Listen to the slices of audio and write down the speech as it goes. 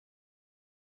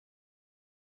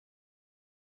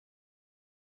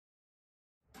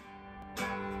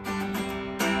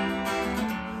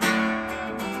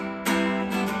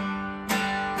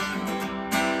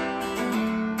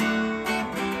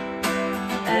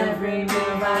Every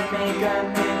move I make, I'm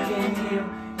making you.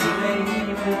 You make me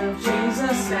move,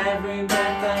 Jesus. Every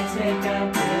breath I take, I'm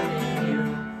breathing you.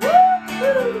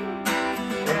 Woo-hoo!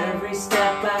 Every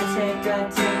step I take, I'm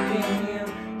taking you.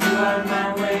 You are my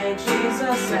way,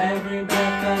 Jesus. Every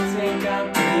breath I take, I'm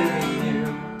breathing you.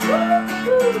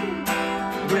 Woo-hoo!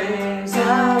 Waves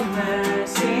of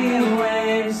mercy,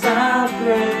 waves of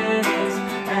grace.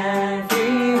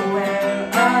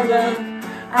 Everywhere I look,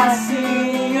 I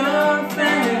see your face.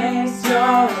 Your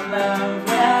love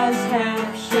has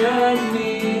captured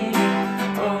me.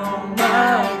 Oh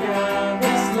my God,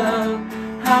 this love,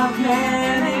 how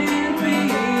can it be?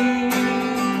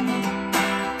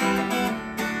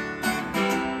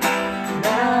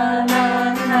 Na na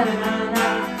na na na na.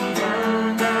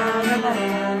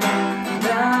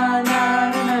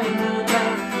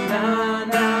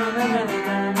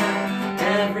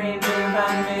 Every move I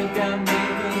make, I'm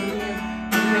making you.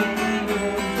 You make me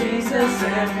move, Jesus.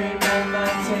 Every breath I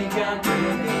take, I'm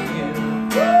breathing you.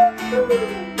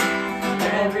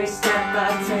 Every step I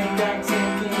take, I'm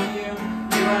taking you.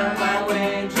 You are my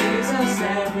way, Jesus.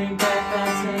 Every breath I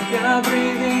take, I'm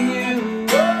breathing you.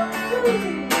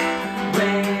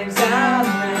 Waves of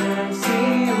mercy,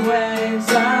 waves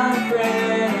of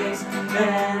grace.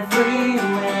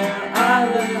 Everywhere I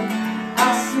look, I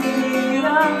see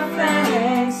your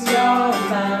face. Your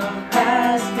love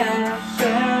has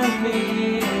captured me.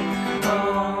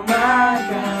 Oh my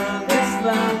God, this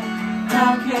love,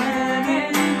 how can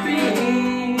it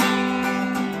be?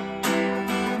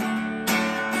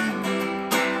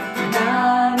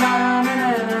 Na na na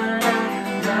na na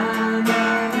na na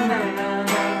na na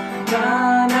na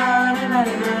na na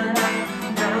na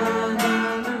na na.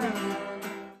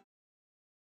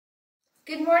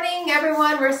 Good morning,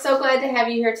 everyone. We're so glad to have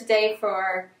you here today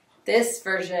for this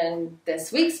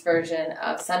week's version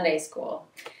of Sunday School.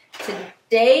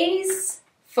 Today's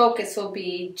focus will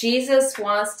be Jesus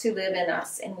wants to live in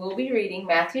us, and we'll be reading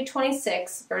Matthew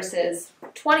 26, verses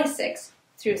 26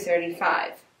 through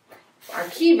 35. Our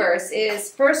key verse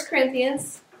is 1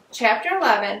 Corinthians chapter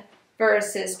 11,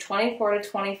 verses 24 to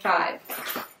 25.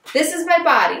 This is my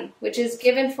body, which is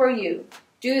given for you.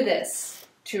 Do this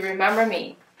to remember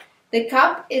me. The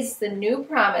cup is the new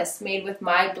promise made with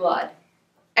my blood.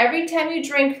 Every time you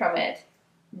drink from it,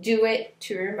 do it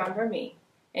to remember me.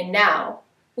 And now,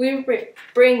 we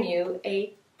bring you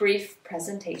a brief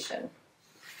presentation.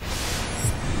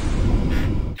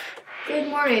 Good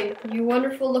morning, you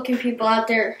wonderful looking people out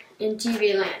there in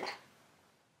TV land.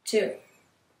 2.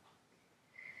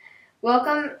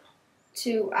 Welcome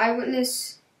to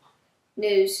Eyewitness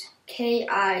News,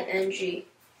 KING.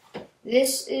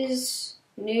 This is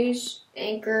news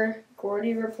anchor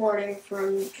Gordy reporting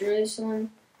from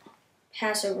Jerusalem,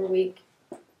 Passover week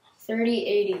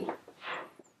 3080.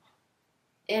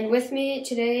 And with me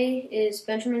today is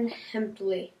Benjamin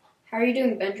Hempley. How are you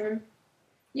doing, Benjamin?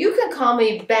 You can call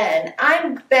me Ben.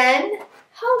 I'm Ben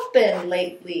helping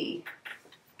lately.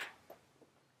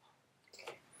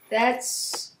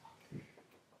 That's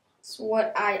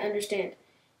what I understand.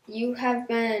 You have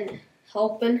been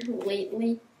helping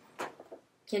lately.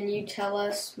 Can you tell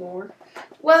us more?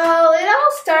 Well, it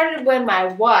all started when my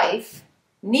wife,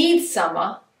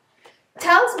 Needsummer,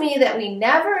 tells me that we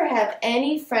never have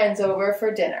any friends over for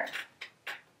dinner.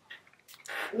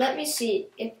 Let me see.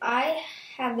 If I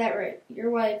have that right, your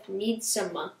wife needs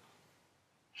some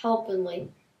helping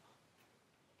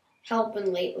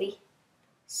lately.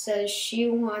 Says she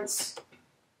wants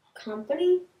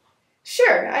company?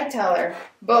 Sure, I tell her.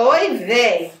 Boy,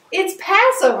 vey, it's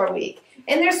Passover week,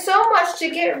 and there's so much to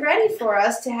get ready for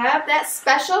us to have that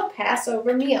special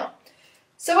Passover meal.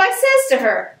 So I says to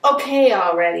her, okay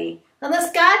already,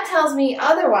 unless God tells me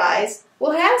otherwise,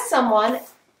 we'll have someone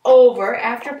over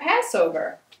after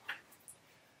Passover.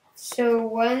 So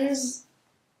when's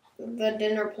the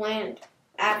dinner planned?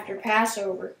 After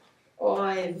Passover?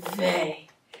 Oy vey.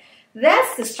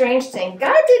 That's the strange thing.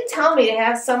 God did tell me to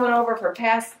have someone over for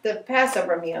the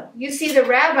Passover meal. You see, the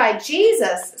Rabbi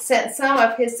Jesus sent some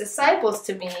of his disciples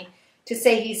to me to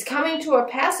say he's coming to a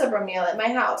Passover meal at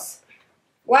my house.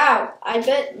 Wow, I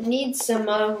bet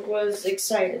Needsummer was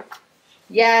excited.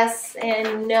 Yes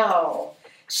and no.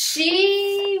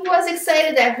 She was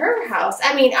excited that our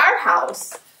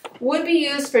house, would be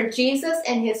used for Jesus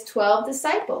and his 12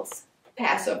 disciples'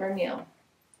 Passover meal.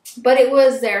 But it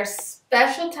was their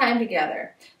special time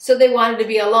together, so they wanted to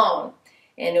be alone.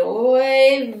 And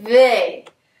oy vey,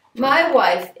 my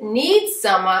wife needs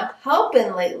some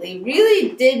helping lately,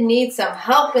 really did need some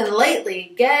helping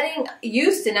lately, getting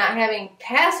used to not having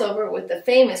Passover with the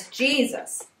famous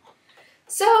Jesus.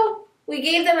 So we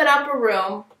gave them an upper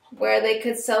room where they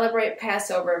could celebrate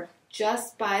Passover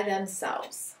just by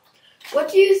themselves.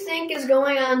 What do you think is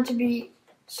going on to be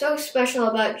so special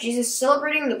about Jesus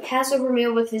celebrating the Passover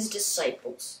meal with his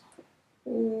disciples?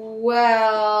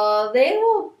 Well, they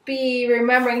will be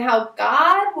remembering how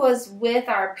God was with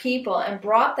our people and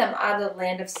brought them out of the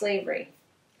land of slavery.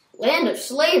 Land of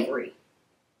slavery?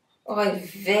 Oy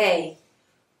vey.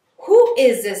 Who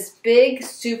is this big,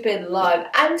 stupid lug?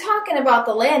 I'm talking about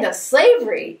the land of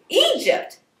slavery,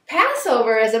 Egypt.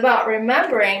 Passover is about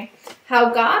remembering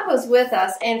how God was with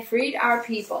us and freed our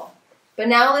people. But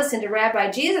now listen to Rabbi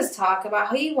Jesus talk about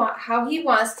how he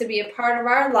wants to be a part of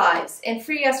our lives and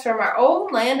free us from our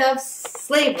old land of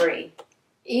slavery.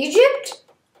 Egypt?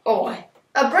 Oh,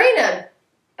 a brain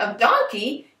of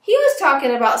donkey. He was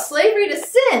talking about slavery to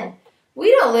sin.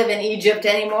 We don't live in Egypt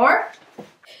anymore.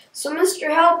 So, Mr.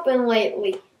 Helpin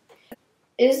lately,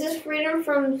 is this freedom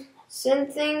from sin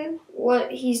thing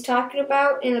what he's talking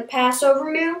about in the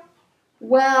Passover meal?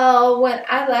 Well, when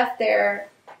I left, there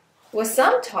was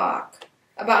some talk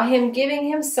about him giving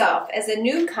himself as a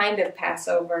new kind of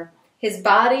Passover, his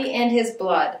body and his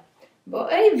blood.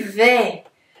 Boy vey.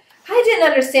 I didn't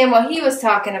understand what he was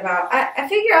talking about. I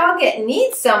figure I'll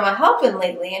need Selma helping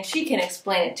lately, and she can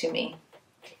explain it to me.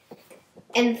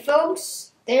 And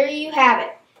folks, there you have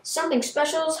it. Something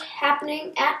special is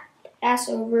happening at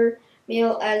Passover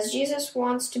meal as Jesus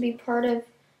wants to be part of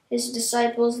his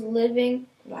disciples' living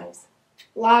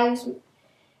lives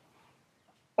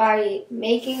by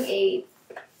making a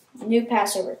new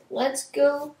Passover. Let's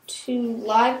go to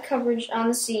live coverage on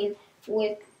the scene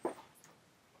with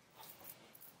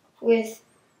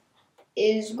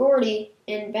Is Gordy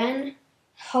and Ben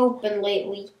helping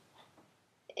lately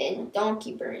and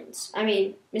Donkey Brains.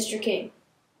 Mr. King.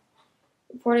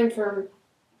 Reporting from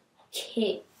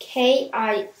KING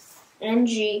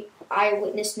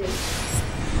Eyewitness News.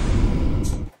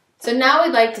 So now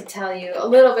we'd like to tell you a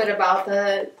little bit about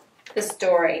the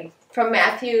story from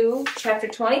Matthew chapter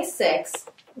 26,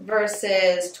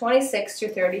 verses 26 through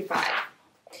 35.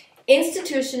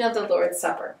 Institution of the Lord's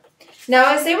Supper.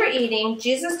 Now as they were eating,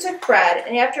 Jesus took bread,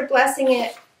 and after blessing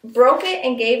it, broke it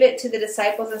and gave it to the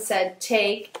disciples and said,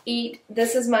 "Take, eat,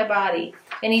 this is my body."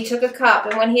 And he took a cup,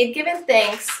 and when he had given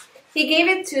thanks, he gave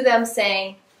it to them,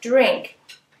 saying, "Drink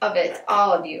of it,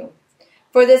 all of you.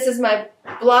 For this is my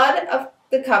blood of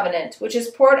the covenant, which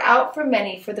is poured out for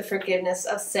many for the forgiveness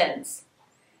of sins.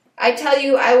 I tell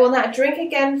you, I will not drink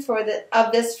again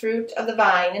of this fruit of the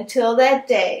vine until that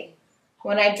day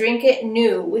when I drink it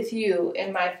new with you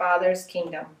in my Father's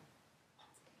kingdom."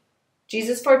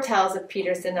 Jesus foretells of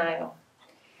Peter's denial.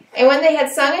 And when they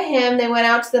had sung a hymn, they went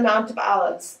out to the Mount of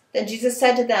Olives. Then Jesus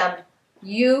said to them,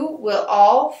 "You will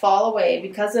all fall away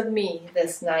because of me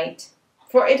this night.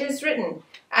 For it is written,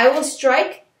 I will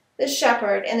strike the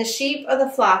shepherd, and the sheep of the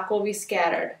flock will be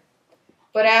scattered.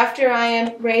 But after I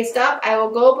am raised up, I will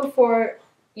go before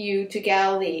you to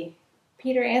Galilee."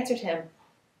 Peter answered him,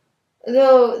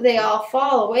 "Though they all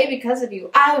fall away because of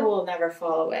you, I will never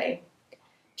fall away."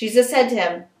 Jesus said to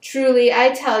him, "Truly I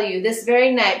tell you, this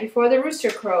very night before the rooster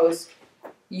crows,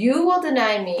 you will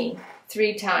deny me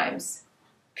 3 times.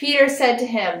 Peter said to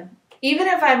him, "Even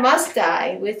if I must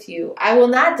die with you, I will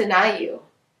not deny you."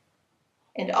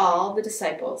 And all the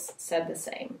disciples said the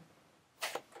same.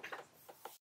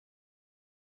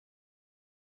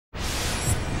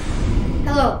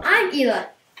 Hello, I'm Ela,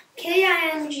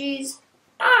 KING's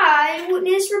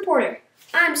eyewitness reporter.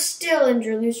 I'm still in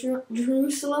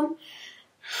Jerusalem,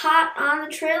 hot on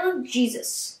the trail of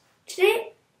Jesus.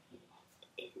 Today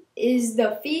is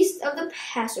the feast of the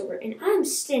Passover, and I'm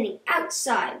standing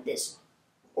outside this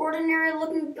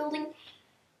ordinary-looking building.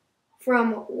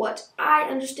 From what I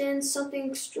understand, something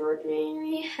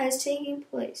extraordinary has taken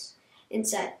place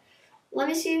inside. Let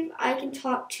me see if I can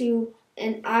talk to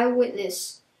an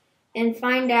eyewitness and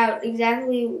find out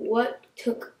exactly what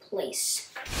took place.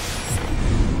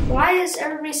 Why is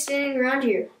everybody standing around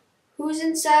here? Who's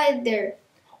inside there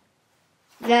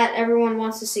that everyone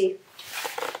wants to see?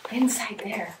 Inside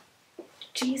there,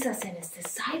 Jesus and his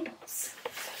disciples.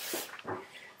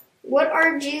 What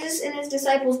are Jesus and his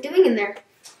disciples doing in there?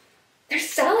 They're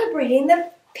celebrating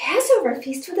the Passover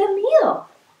feast with a meal.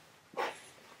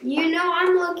 You know,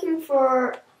 I'm looking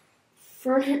for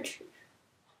furniture.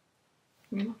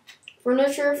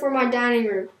 Furniture for my dining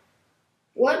room.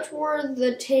 What were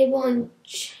the table and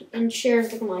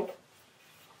chairs looking like?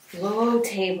 Low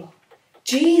table.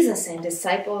 Jesus and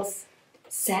disciples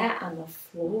sat on the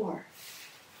floor.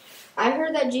 I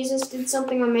heard that Jesus did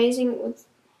something amazing with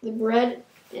the bread,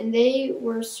 and they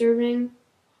were serving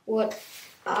what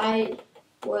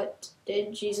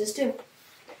did Jesus do?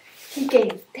 He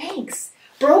gave thanks,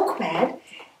 broke bread,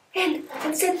 and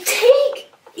said, "Take,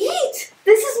 eat.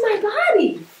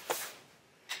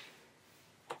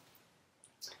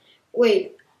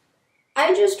 Wait,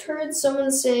 I just heard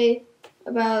someone say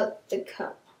about the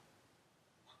cup.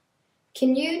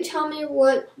 Can you tell me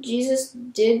what Jesus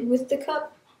did with the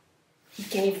cup? He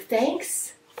gave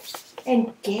thanks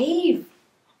and gave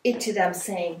it to them,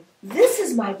 saying, "This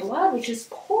is my blood, which is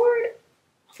poured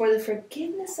for the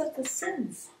forgiveness of the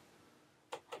sins."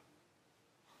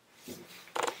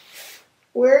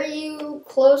 Were you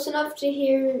close enough to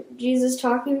hear Jesus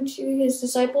talking to his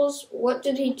disciples? What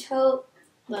did he tell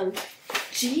them?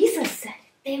 Jesus said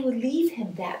they would leave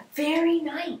him that very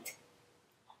night.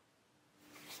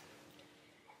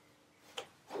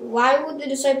 Why would the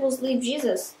disciples leave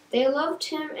Jesus? They loved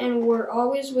him and were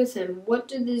always with him. What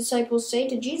did the disciples say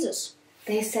to Jesus?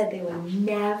 They said they would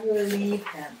never leave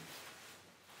him.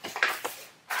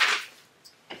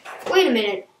 Wait a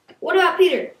minute. What about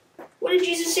Peter? What did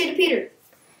Jesus say to Peter?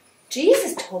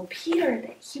 Jesus told Peter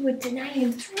that he would deny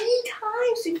him 3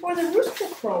 times before the rooster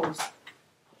crows.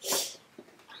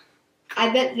 I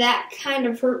bet that kind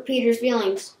of hurt Peter's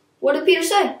feelings. What did Peter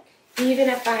say? Even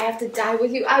if I have to die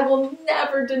with you, I will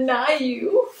never deny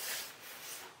you.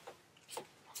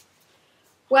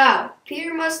 Wow,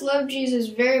 Peter must love Jesus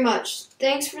very much.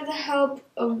 Thanks for the help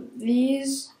of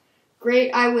these great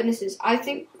eyewitnesses. I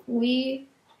think we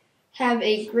have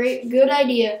a good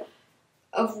idea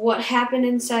of what happened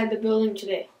inside the building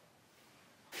today.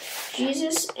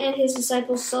 Jesus and his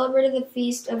disciples celebrated the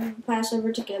feast of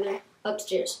Passover together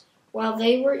upstairs. While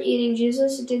they were eating,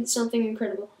 Jesus did something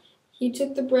incredible. He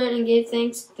took the bread and gave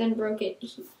thanks, then broke it.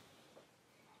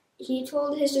 He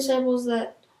told his disciples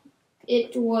that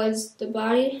it was the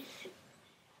body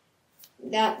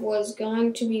that was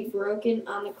going to be broken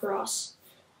on the cross.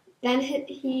 Then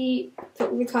he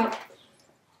took the cup.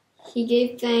 He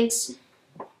gave thanks,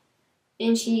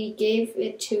 and he gave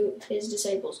it to his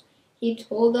disciples. He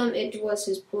told them it was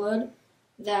his blood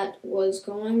that was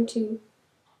going to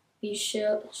be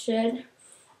shed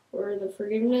for the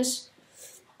forgiveness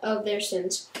of their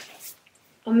sins.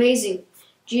 Amazing.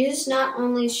 Jesus not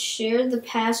only shared the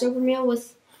Passover meal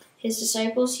with his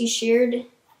disciples, he shared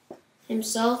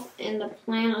himself and the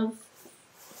plan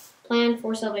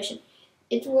for salvation.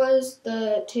 It was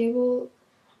the table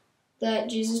that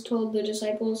Jesus told the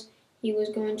disciples he was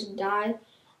going to die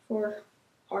for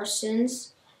our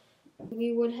sins.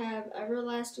 We would have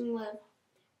everlasting life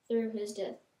through his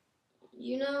death.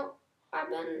 You know, I've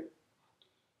been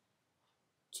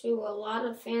to a lot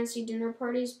of fancy dinner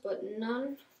parties, but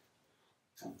none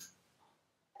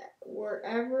were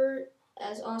ever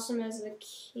as awesome as the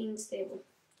King's table.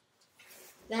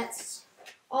 That's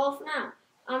all for now.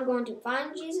 I'm going to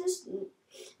find Jesus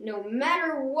no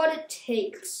matter what it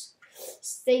takes.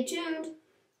 Stay tuned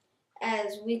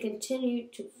as we continue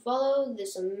to follow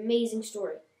this amazing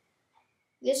story.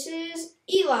 This is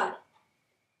Eli,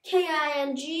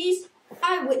 KING's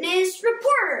Eyewitness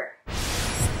Reporter.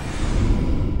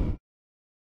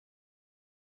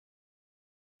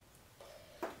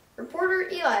 Reporter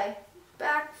Eli,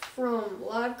 back from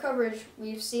live coverage,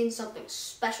 we've seen something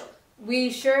special. We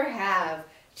sure have.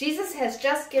 Jesus has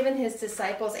just given his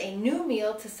disciples a new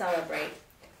meal to celebrate.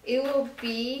 It will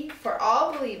be for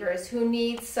all believers who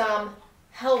need some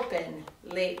helping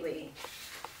lately.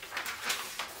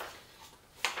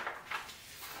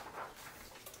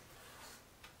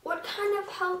 What kind of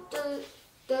help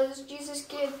does Jesus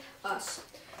give us?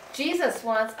 Jesus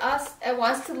wants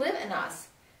to live in us.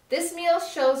 This meal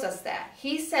shows us that.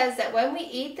 He says that when we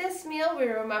eat this meal, we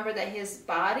remember that his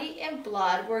body and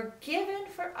blood were given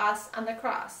for us on the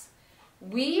cross.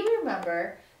 We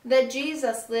remember that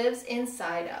Jesus lives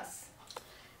inside us.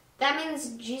 That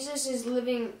means Jesus is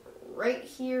living right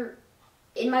here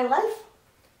in my life?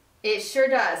 It sure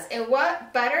does. And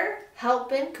what better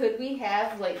helping could we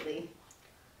have lately?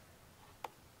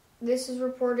 This is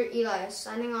reporter Eli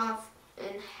signing off,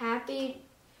 and happy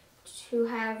to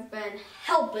have been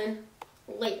helping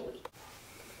lately.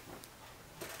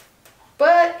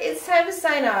 But it's time to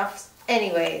sign off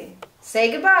anyway.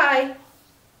 Say goodbye.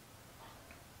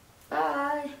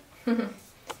 Bye.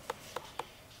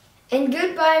 And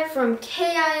goodbye from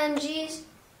KING's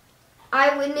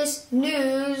Eyewitness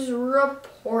News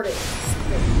Reporting.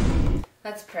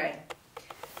 Let's pray.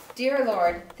 Dear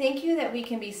Lord, thank you that we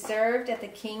can be served at the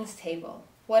King's table.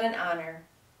 What an honor.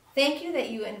 Thank you that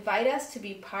you invite us to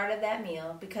be part of that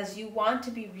meal because you want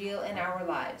to be real in our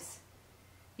lives.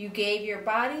 You gave your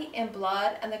body and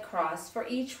blood on the cross for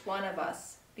each one of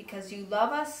us because you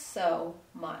love us so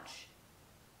much.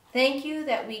 Thank you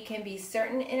that we can be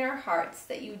certain in our hearts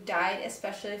that you died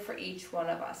especially for each one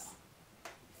of us.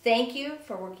 Thank you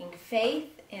for working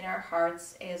faith in our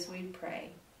hearts as we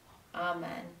pray.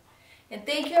 Amen. And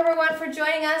thank you everyone for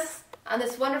joining us. on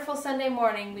this wonderful Sunday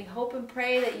morning. We hope and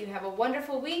pray that you have a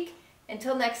wonderful week.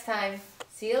 Until next time,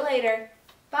 see you later.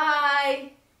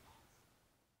 Bye.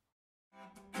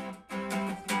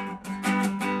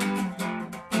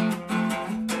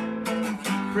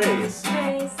 Praise,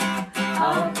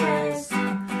 Praise.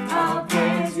 I'll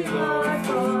praise you, Lord,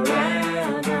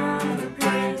 forever.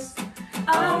 Praise,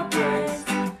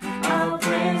 I'll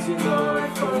praise you, Lord,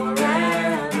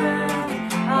 forever.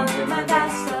 I'll do my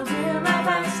best, I'll do my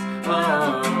best. Oh,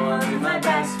 I'll do my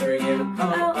best for you.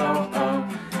 Oh, oh,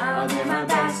 oh. I'll do my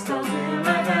best, I'll do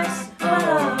my best. Oh,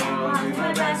 I'll do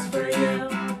my best for you.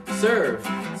 Serve,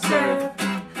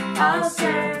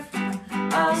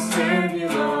 I'll serve you,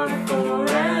 Lord.